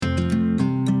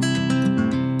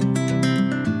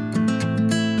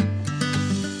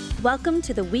Welcome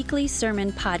to the weekly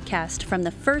sermon podcast from the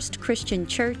First Christian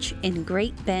Church in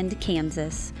Great Bend,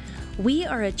 Kansas. We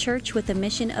are a church with a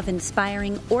mission of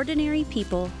inspiring ordinary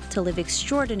people to live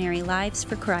extraordinary lives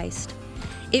for Christ.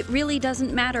 It really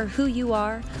doesn't matter who you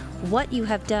are, what you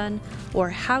have done, or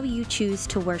how you choose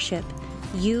to worship.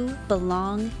 You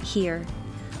belong here.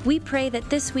 We pray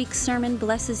that this week's sermon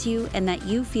blesses you and that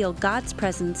you feel God's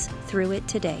presence through it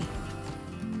today.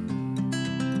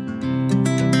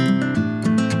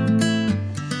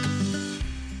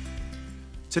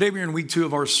 Today we're in week 2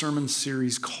 of our sermon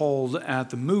series called At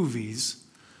the Movies.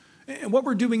 And what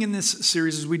we're doing in this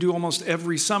series, as we do almost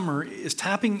every summer, is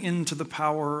tapping into the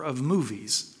power of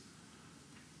movies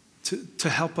to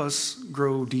help us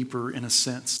grow deeper, in a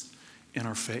sense, in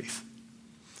our faith.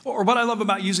 Or what I love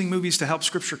about using movies to help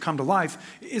Scripture come to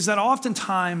life is that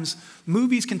oftentimes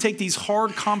movies can take these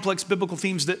hard, complex biblical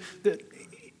themes that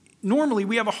normally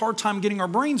we have a hard time getting our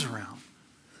brains around.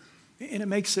 And it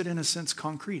makes it, in a sense,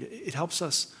 concrete. It helps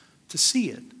us to see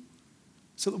it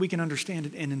so that we can understand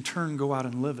it and in turn go out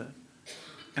and live it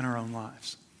in our own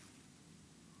lives.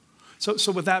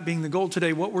 So with that being the goal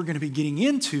today, what we're going to be getting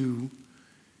into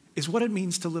is what it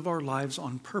means to live our lives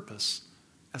on purpose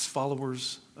as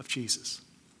followers of Jesus.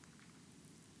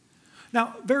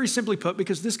 Now, very simply put,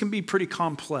 because this can be pretty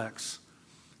complex,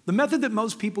 the method that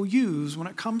most people use when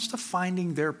it comes to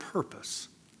finding their purpose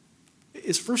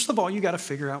is, first of all, you got to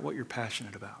figure out what you're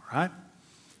passionate about, right?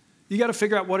 You got to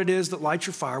figure out what it is that lights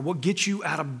your fire, what gets you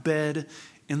out of bed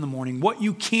in the morning, what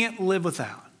you can't live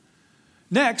without.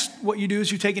 Next, what you do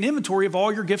is you take an inventory of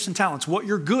all your gifts and talents, what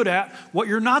you're good at, what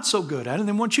you're not so good at. And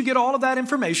then once you get all of that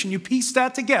information, you piece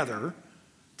that together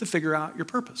to figure out your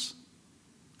purpose.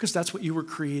 Because that's what you were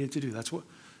created to do. That's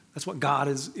what God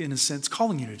is, in a sense,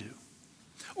 calling you to do.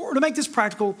 Or to make this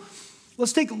practical,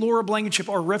 let's take Laura Blankenship,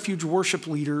 our refuge worship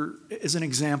leader, as an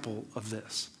example of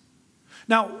this.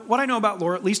 Now, what I know about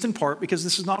Laura, at least in part, because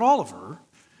this is not all of her,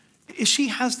 is she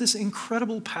has this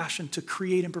incredible passion to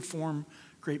create and perform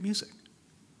great music.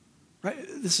 Right?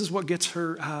 This is what gets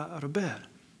her out of bed.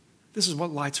 This is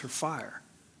what lights her fire.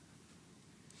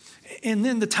 And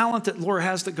then the talent that Laura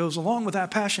has that goes along with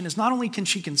that passion is not only can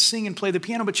she sing and play the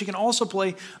piano, but she can also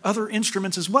play other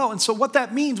instruments as well. And so what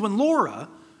that means when Laura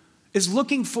is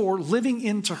looking for living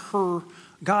into her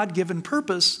God-given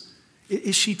purpose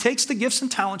is she takes the gifts and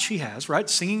talents she has, right?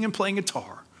 Singing and playing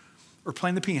guitar or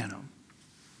playing the piano,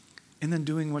 and then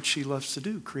doing what she loves to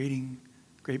do, creating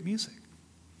great music.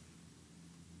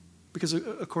 Because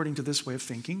according to this way of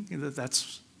thinking,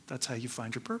 that's how you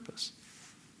find your purpose.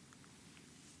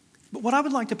 But what I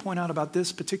would like to point out about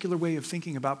this particular way of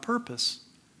thinking about purpose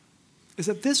is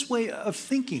that this way of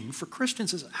thinking for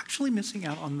Christians is actually missing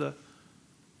out on the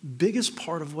biggest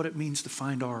part of what it means to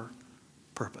find our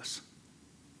purpose.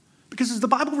 Because as the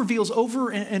Bible reveals over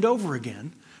and over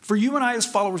again, for you and I as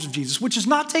followers of Jesus, which is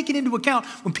not taken into account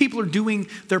when people are doing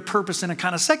their purpose in a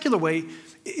kind of secular way,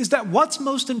 is that what's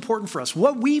most important for us,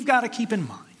 what we've got to keep in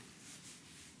mind,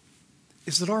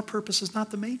 is that our purpose is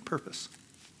not the main purpose.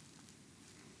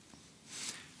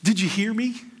 Did you hear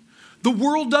me? The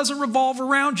world doesn't revolve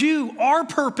around you. Our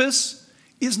purpose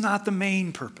is not the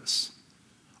main purpose.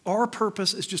 Our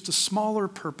purpose is just a smaller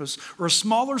purpose or a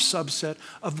smaller subset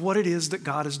of what it is that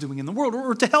God is doing in the world.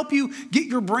 Or to help you get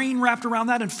your brain wrapped around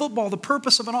that, in football, the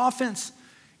purpose of an offense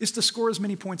is to score as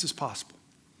many points as possible.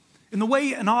 And the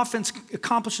way an offense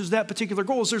accomplishes that particular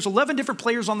goal is there's 11 different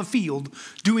players on the field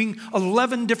doing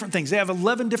 11 different things. They have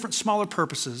 11 different smaller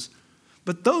purposes,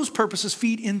 but those purposes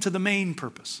feed into the main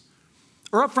purpose.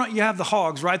 Or up front, you have the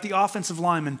hogs, right? The offensive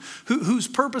linemen, whose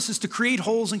purpose is to create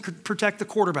holes and protect the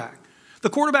quarterback. The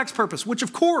quarterback's purpose, which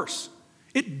of course,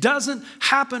 it doesn't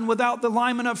happen without the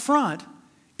linemen up front,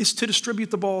 is to distribute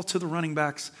the ball to the running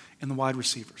backs and the wide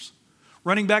receivers.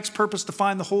 Running back's purpose to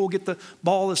find the hole, get the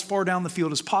ball as far down the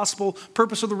field as possible.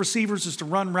 Purpose of the receivers is to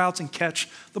run routes and catch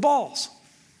the balls.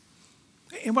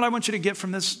 And what I want you to get from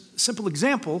this simple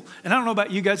example, and I don't know about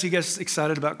you guys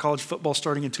excited about college football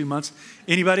starting in 2 months?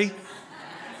 Anybody?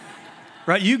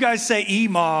 Right, you guys say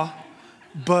EMA,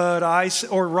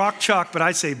 or rock chalk, but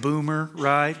I say boomer,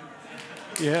 right?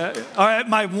 Yeah. All right,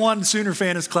 my one Sooner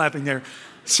fan is clapping there.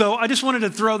 So I just wanted to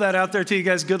throw that out there to you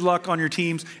guys. Good luck on your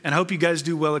teams, and I hope you guys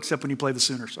do well, except when you play the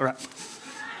Sooners. All right.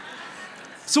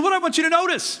 So what I want you to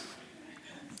notice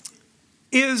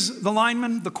is the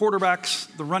linemen, the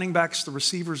quarterbacks, the running backs, the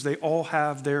receivers, they all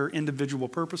have their individual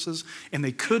purposes, and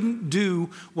they couldn't do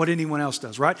what anyone else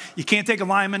does, right? You can't take a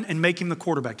lineman and make him the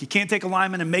quarterback. You can't take a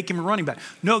lineman and make him a running back.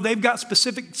 No, they've got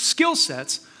specific skill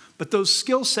sets, but those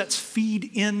skill sets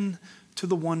feed in to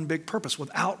the one big purpose.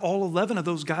 Without all 11 of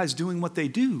those guys doing what they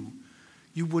do,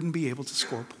 you wouldn't be able to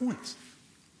score points.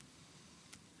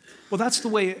 Well, that's the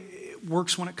way it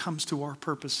works when it comes to our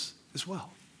purpose as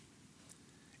well.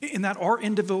 In that our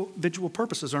individual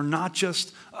purposes are not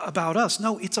just about us.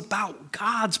 No, it's about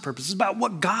God's purpose. It's about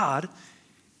what God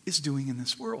is doing in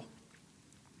this world.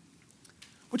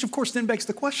 Which, of course, then begs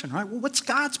the question, right? Well, what's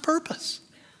God's purpose?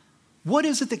 What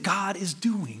is it that God is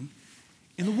doing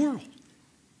in the world?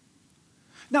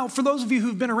 Now, for those of you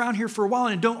who've been around here for a while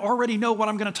and don't already know what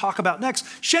I'm going to talk about next,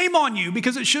 shame on you,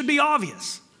 because it should be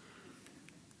obvious.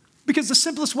 Because the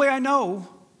simplest way I know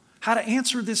how to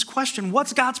answer this question,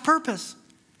 what's God's purpose,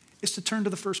 is to turn to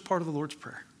the first part of the Lord's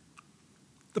Prayer.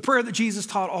 The prayer that Jesus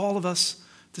taught all of us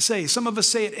to say. Some of us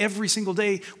say it every single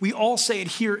day. We all say it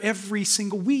here every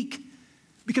single week.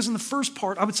 Because in the first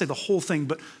part, I would say the whole thing,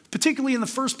 but particularly in the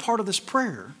first part of this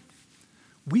prayer,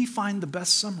 we find the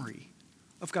best summary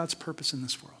of God's purpose in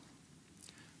this world.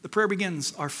 The prayer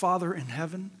begins, "Our Father in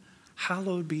heaven,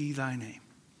 hallowed be thy name."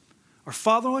 Our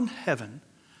Father in heaven,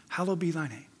 hallowed be thy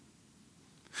name.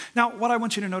 Now, what I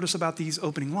want you to notice about these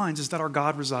opening lines is that our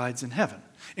God resides in heaven.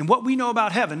 And what we know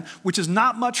about heaven, which is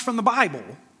not much from the Bible,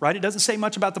 right? It doesn't say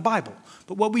much about the Bible.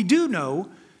 But what we do know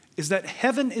is that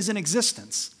heaven is in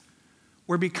existence,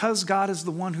 where because God is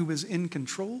the one who is in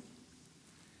control,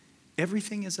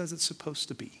 everything is as it's supposed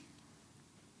to be.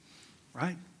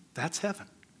 Right? That's heaven.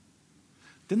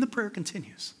 Then the prayer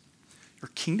continues. Your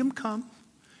kingdom come,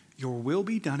 your will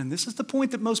be done. And this is the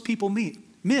point that most people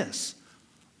miss,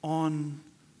 on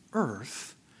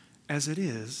earth as it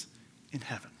is in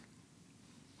heaven.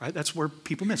 Right? That's where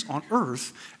people miss, on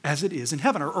earth as it is in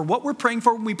heaven. Or what we're praying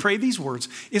for when we pray these words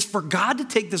is for God to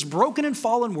take this broken and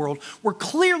fallen world where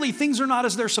clearly things are not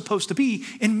as they're supposed to be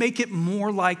and make it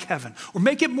more like heaven. Or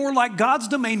make it more like God's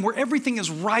domain where everything is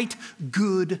right,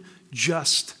 good,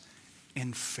 just,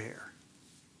 and fair.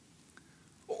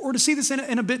 Or to see this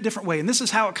in a bit different way, and this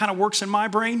is how it kind of works in my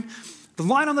brain. The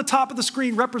line on the top of the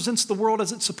screen represents the world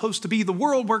as it's supposed to be, the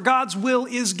world where God's will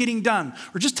is getting done.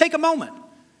 Or just take a moment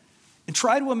and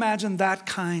try to imagine that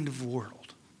kind of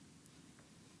world,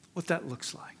 what that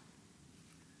looks like.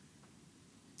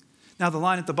 Now, the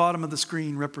line at the bottom of the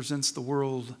screen represents the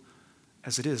world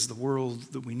as it is, the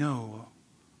world that we know,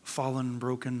 a fallen,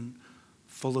 broken,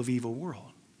 full of evil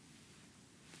world.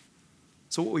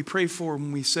 So what we pray for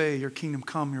when we say, your kingdom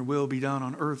come, your will be done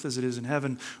on earth as it is in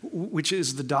heaven, which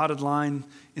is the dotted line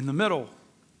in the middle,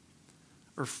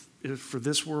 or for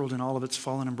this world and all of its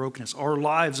fallen and brokenness, our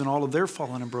lives and all of their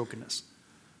fallen and brokenness,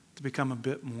 to become a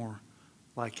bit more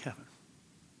like heaven.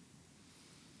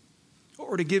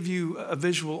 Or to give you a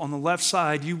visual, on the left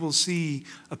side, you will see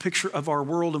a picture of our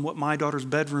world and what my daughter's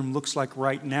bedroom looks like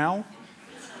right now.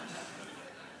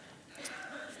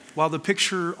 While the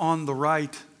picture on the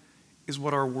right is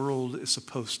what our world is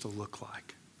supposed to look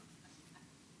like.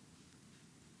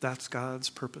 That's God's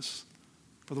purpose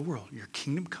for the world. Your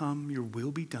kingdom come, your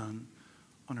will be done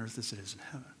on earth as it is in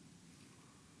heaven.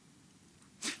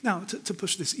 Now, to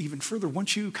push this even further,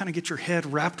 once you kind of get your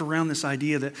head wrapped around this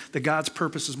idea that God's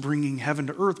purpose is bringing heaven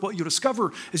to earth, what you'll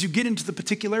discover as you get into the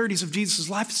particularities of Jesus'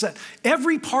 life is that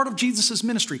every part of Jesus'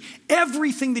 ministry,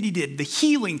 everything that he did, the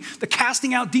healing, the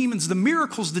casting out demons, the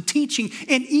miracles, the teaching,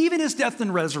 and even his death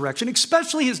and resurrection,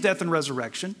 especially his death and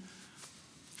resurrection,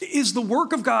 is the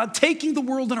work of God taking the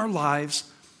world in our lives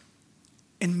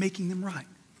and making them right.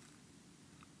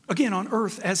 Again, on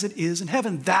earth as it is in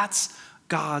heaven. That's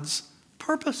God's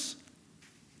purpose.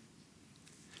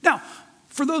 Now,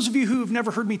 for those of you who have never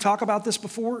heard me talk about this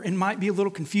before and might be a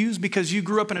little confused because you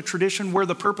grew up in a tradition where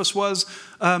the purpose was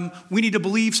we need to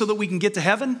believe so that we can get to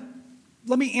heaven,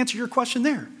 let me answer your question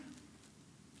there.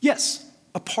 Yes,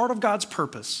 a part of God's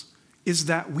purpose is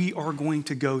that we are going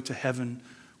to go to heaven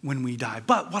when we die.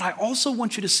 But what I also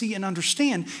want you to see and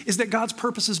understand is that God's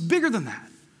purpose is bigger than that.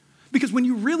 Because when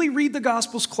you really read the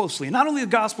Gospels closely, and not only the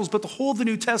Gospels, but the whole of the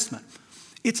New Testament,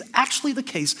 it's actually the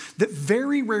case that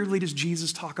very rarely does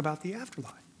Jesus talk about the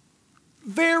afterlife.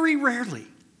 Very rarely.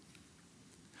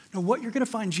 Now, what you're going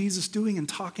to find Jesus doing and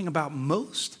talking about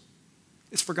most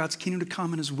is for God's kingdom to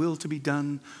come and his will to be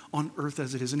done on earth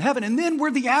as it is in heaven. And then where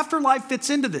the afterlife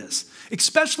fits into this,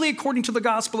 especially according to the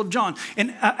Gospel of John. And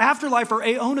afterlife, or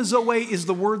aeona zoe, is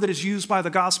the word that is used by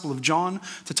the Gospel of John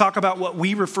to talk about what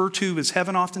we refer to as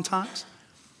heaven oftentimes.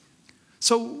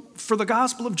 So for the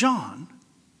Gospel of John,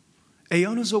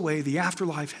 aeona zoe, the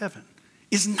afterlife heaven,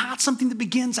 is not something that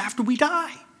begins after we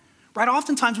die. Right?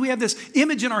 Oftentimes we have this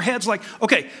image in our heads like,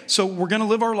 okay, so we're going to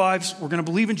live our lives, we're going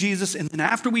to believe in Jesus, and then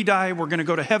after we die, we're going to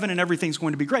go to heaven and everything's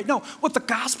going to be great. No, what the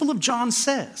Gospel of John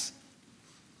says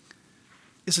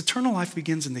is eternal life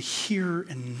begins in the here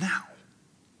and now.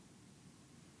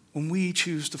 When we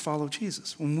choose to follow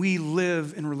Jesus, when we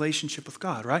live in relationship with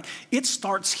God, right? It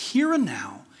starts here and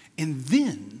now, and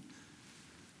then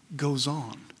goes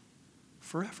on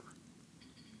forever.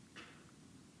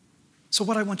 So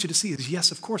what I want you to see is,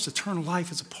 yes, of course, eternal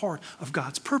life is a part of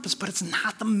God's purpose, but it's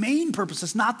not the main purpose.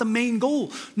 It's not the main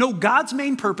goal. No, God's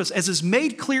main purpose, as is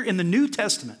made clear in the New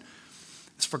Testament,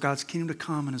 is for God's kingdom to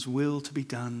come and his will to be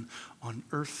done on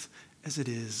earth as it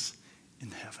is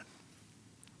in heaven.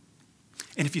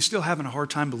 And if you're still having a hard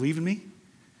time believing me,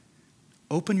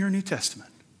 open your New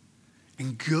Testament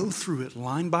and go through it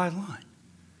line by line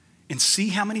and see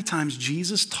how many times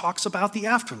Jesus talks about the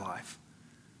afterlife,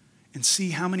 and see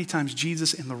how many times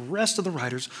Jesus and the rest of the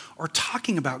writers are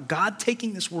talking about God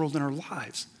taking this world in our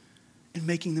lives and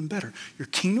making them better. Your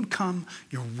kingdom come,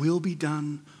 your will be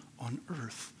done on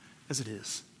earth as it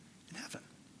is in heaven.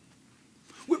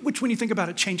 Which, when you think about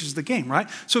it, changes the game, right?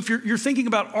 So if you're thinking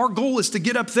about our goal is to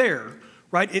get up there,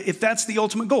 right? If that's the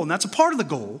ultimate goal, and that's a part of the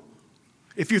goal,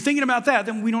 if you're thinking about that,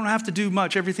 then we don't have to do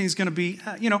much. Everything's going to be,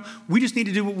 we just need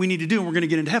to do what we need to do, and we're going to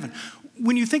get into heaven.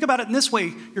 When you think about it in this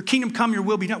way, your kingdom come, your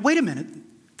will be done. Wait a minute.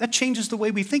 That changes the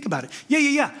way we think about it.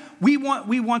 Yeah. We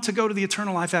want to go to the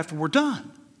eternal life after we're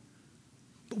done.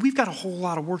 But we've got a whole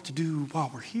lot of work to do while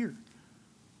we're here.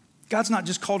 God's not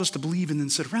just called us to believe and then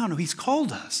sit around. No, he's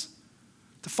called us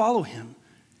to follow him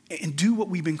and do what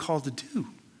we've been called to do.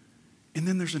 And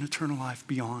then there's an eternal life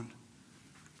beyond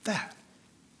that.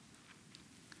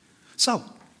 So,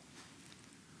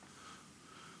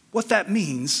 what that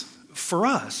means for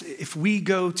us, if we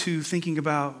go to thinking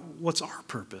about what's our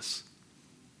purpose,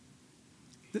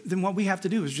 then what we have to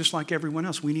do is just like everyone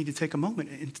else, we need to take a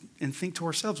moment and think to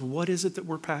ourselves, what is it that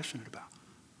we're passionate about?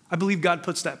 I believe God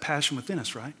puts that passion within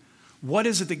us, right? What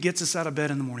is it that gets us out of bed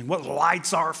in the morning? What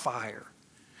lights our fire?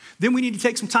 Then we need to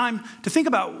take some time to think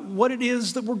about what it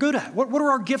is that we're good at. What are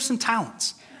our gifts and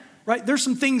talents? Right? There's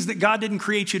some things that God didn't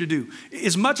create you to do.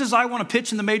 As much as I want to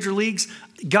pitch in the major leagues,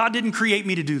 God didn't create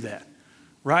me to do that.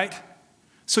 Right?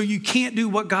 So you can't do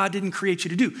what God didn't create you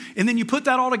to do. And then you put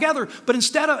that all together, but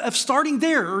instead of starting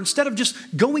there, or instead of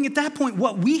just going at that point,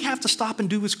 what we have to stop and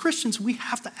do as Christians, we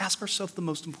have to ask ourselves the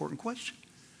most important question.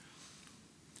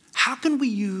 How can we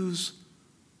use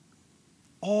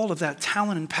all of that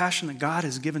talent and passion that God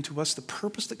has given to us, the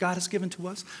purpose that God has given to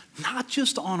us, not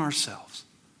just on ourselves,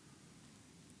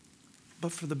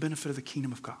 but for the benefit of the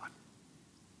kingdom of God,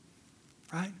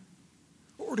 right?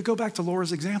 Or to go back to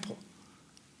Laura's example,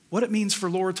 what it means for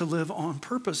Laura to live on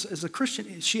purpose as a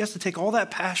Christian, she has to take all that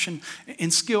passion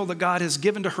and skill that God has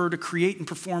given to her to create and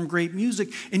perform great music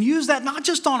and use that not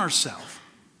just on herself,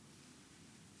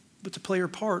 but to play her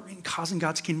part in causing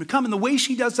God's kingdom to come. And the way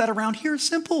she does that around here is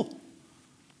simple.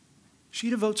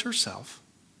 She devotes herself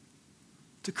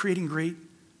to creating great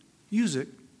music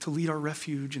to lead our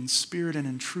refuge in spirit and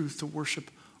in truth to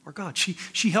worship our God.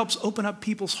 She helps open up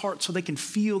people's hearts so they can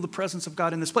feel the presence of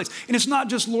God in this place. And it's not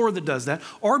just Laura that does that.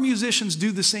 Our musicians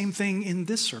do the same thing in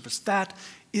this service. That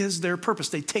is their purpose.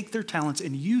 They take their talents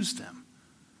and use them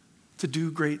to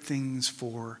do great things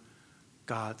for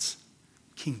God's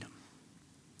kingdom.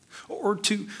 Or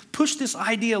to push this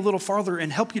idea a little farther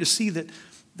and help you to see that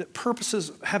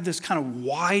purposes have this kind of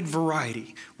wide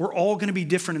variety. We're all going to be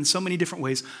different in so many different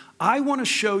ways. I want to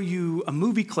show you a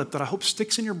movie clip that I hope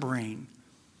sticks in your brain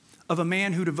of a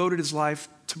man who devoted his life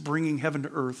to bringing heaven to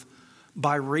earth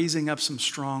by raising up some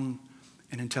strong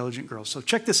and intelligent girls. So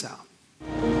check this out.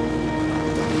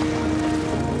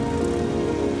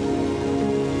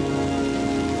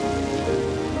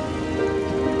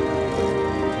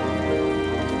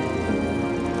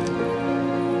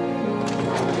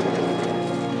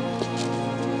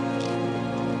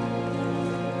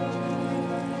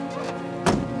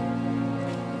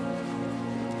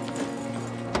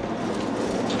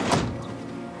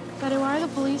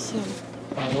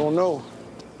 I don't know.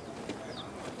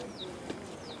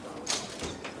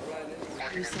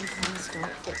 You sometimes don't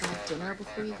have dinner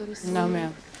before you go to sleep? No,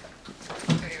 ma'am.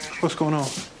 What's going on?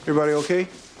 Everybody okay?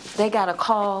 They got a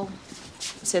call,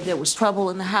 said there was trouble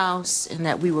in the house and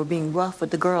that we were being rough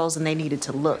with the girls and they needed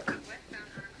to look.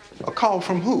 A call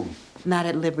from who? Not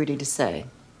at liberty to say.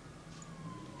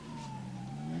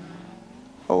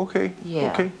 Oh, okay.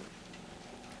 Yeah. Okay.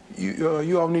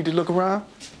 You all need to look around?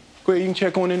 Go ahead, you can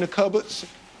check on in the cupboards.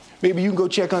 Maybe you can go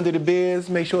check under the beds,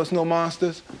 make sure it's no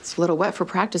monsters. It's a little wet for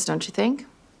practice, don't you think?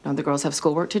 Don't the girls have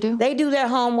schoolwork to do? They do their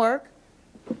homework.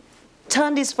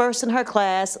 Tundi's first in her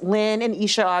class. Lynn and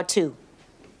Isha are too.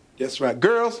 That's right.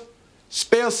 Girls,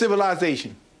 spell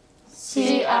civilization.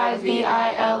 Civilization.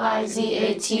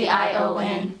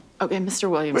 Okay, Mr.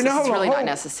 Williams, Wait, now, this is really hold not on.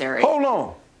 necessary. Hold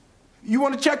on. You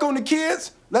want to check on the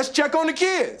kids? Let's check on the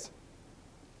kids.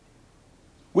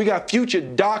 We got future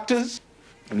doctors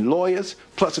and lawyers,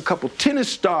 plus a couple tennis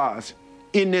stars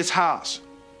in this house.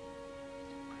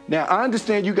 Now, I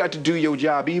understand you got to do your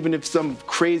job, even if some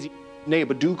crazy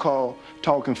neighbor do call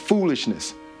talking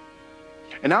foolishness.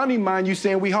 And I don't even mind you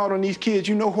saying we hard on these kids.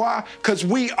 You know why? Because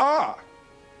we are.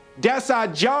 That's our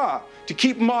job, to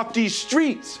keep them off these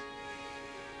streets.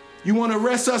 You want to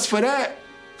arrest us for that?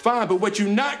 Fine, but what you're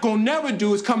not going to never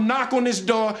do is come knock on this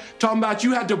door talking about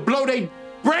you had to blow their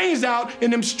brains out in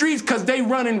them streets because they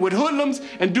running with hoodlums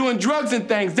and doing drugs and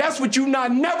things. That's what you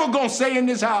not never going to say in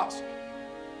this house.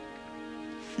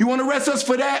 You want to arrest us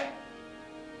for that?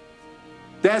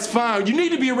 That's fine. You need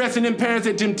to be arresting them parents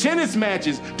at them tennis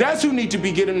matches. That's who need to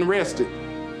be getting arrested.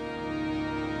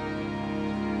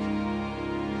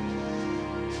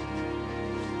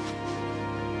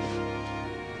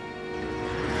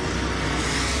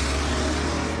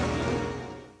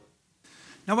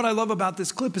 Now, what I love about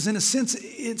this clip is, in a sense,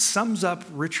 it sums up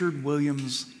Richard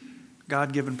Williams'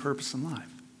 God-given purpose in life.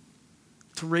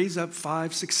 To raise up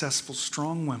 5 successful,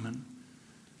 strong women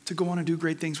to go on and do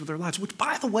great things with their lives, which,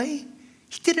 by the way,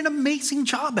 he did an amazing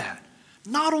job at.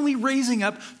 Not only raising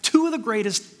up 2 of the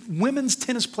greatest women's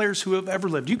tennis players who have ever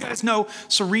lived. You guys know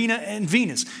Serena and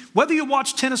Venus. Whether you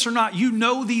watch tennis or not, you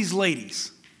know these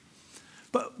ladies.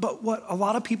 But what a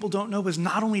lot of people don't know is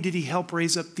not only did he help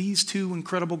raise up these 2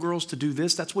 incredible girls to do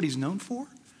this, that's what he's known for.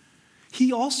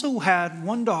 He also had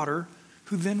one daughter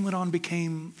who then went on and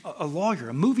became a lawyer,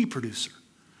 a movie producer.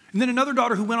 And then another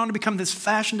daughter who went on to become this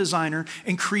fashion designer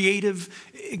and creative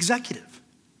executive.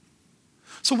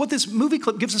 So what this movie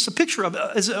clip gives us a picture of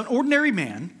is an ordinary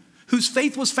man whose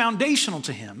faith was foundational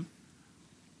to him,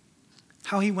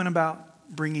 how he went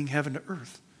about bringing heaven to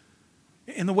earth.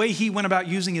 And the way he went about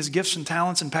using his gifts and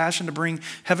talents and passion to bring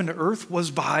heaven to earth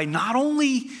was by not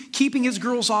only keeping his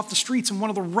girls off the streets in one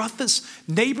of the roughest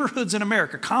neighborhoods in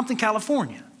America, Compton,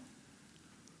 California,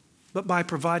 but by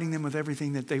providing them with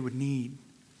everything that they would need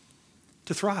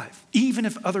to thrive, even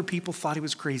if other people thought he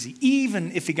was crazy,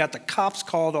 even if he got the cops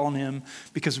called on him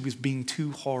because he was being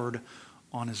too hard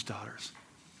on his daughters.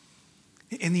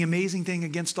 And the amazing thing,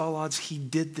 against all odds, he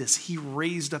did this. He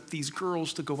raised up these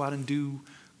girls to go out and do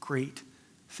great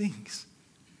things.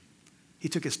 He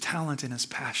took his talent and his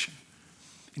passion,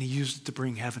 and he used it to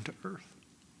bring heaven to earth.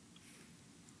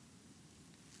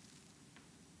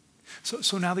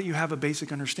 So now that you have a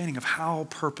basic understanding of how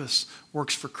purpose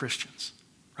works for Christians,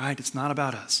 right? It's not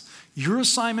about us. Your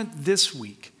assignment this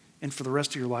week, and for the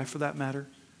rest of your life for that matter,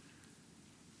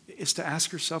 is to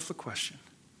ask yourself the question,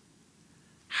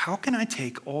 how can I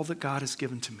take all that God has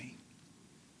given to me,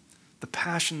 the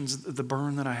passions, the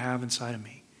burn that I have inside of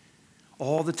me,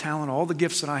 all the talent, all the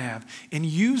gifts that I have, and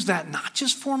use that not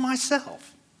just for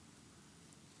myself,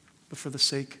 but for the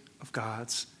sake of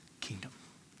God's kingdom?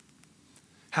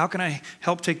 How can I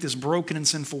help take this broken and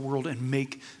sinful world and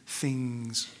make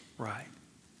things right?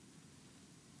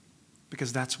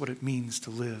 Because that's what it means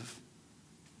to live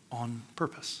on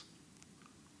purpose,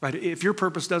 right? If your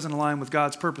purpose doesn't align with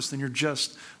God's purpose, then you're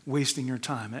just wasting your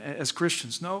time. As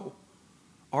Christians, no.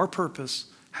 Our purpose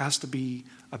has to be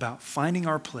about finding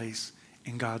our place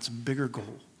in God's bigger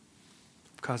goal,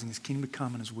 of causing his kingdom to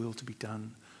come and his will to be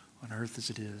done on earth as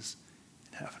it is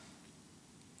in heaven.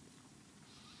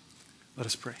 Let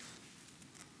us pray.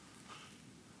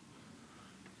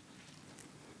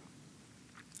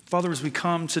 Father, as we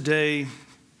come today,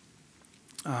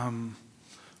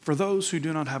 for those who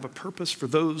do not have a purpose, for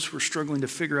those who are struggling to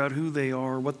figure out who they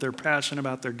are, what they're passionate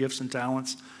about, their gifts and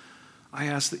talents, I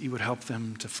ask that you would help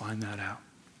them to find that out.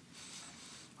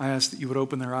 I ask that you would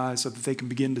open their eyes so that they can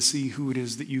begin to see who it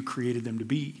is that you created them to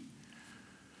be.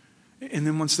 And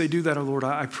then once they do that, oh Lord,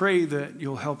 I pray that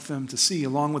you'll help them to see,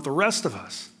 along with the rest of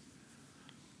us,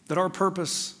 that our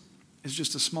purpose is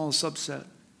just a small subset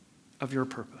of your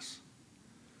purpose.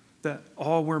 That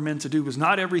all we're meant to do is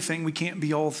not everything. We can't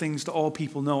be all things to all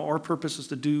people. No, our purpose is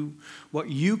to do what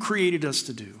you created us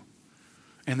to do.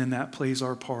 And then that plays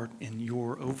our part in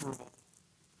your overall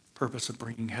purpose of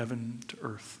bringing heaven to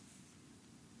earth.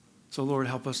 So Lord,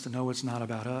 help us to know it's not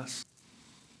about us.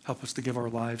 Help us to give our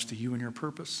lives to you and your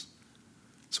purpose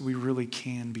so we really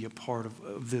can be a part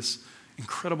of this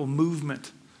incredible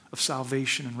movement of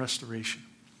salvation and restoration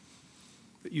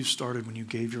that you started when you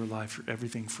gave your life for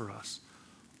everything for us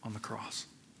on the cross.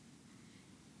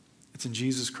 It's in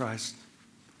Jesus Christ's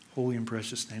holy and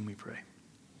precious name we pray.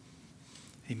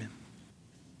 Amen.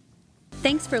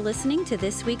 Thanks for listening to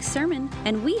this week's sermon,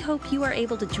 and we hope you are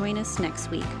able to join us next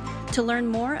week. To learn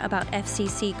more about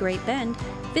FCC Great Bend,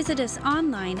 visit us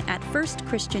online at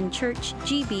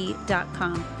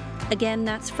firstchristianchurchgb.com. Again,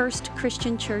 that's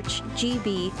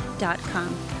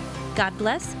firstchristianchurchgb.com. God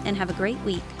bless and have a great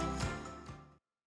week.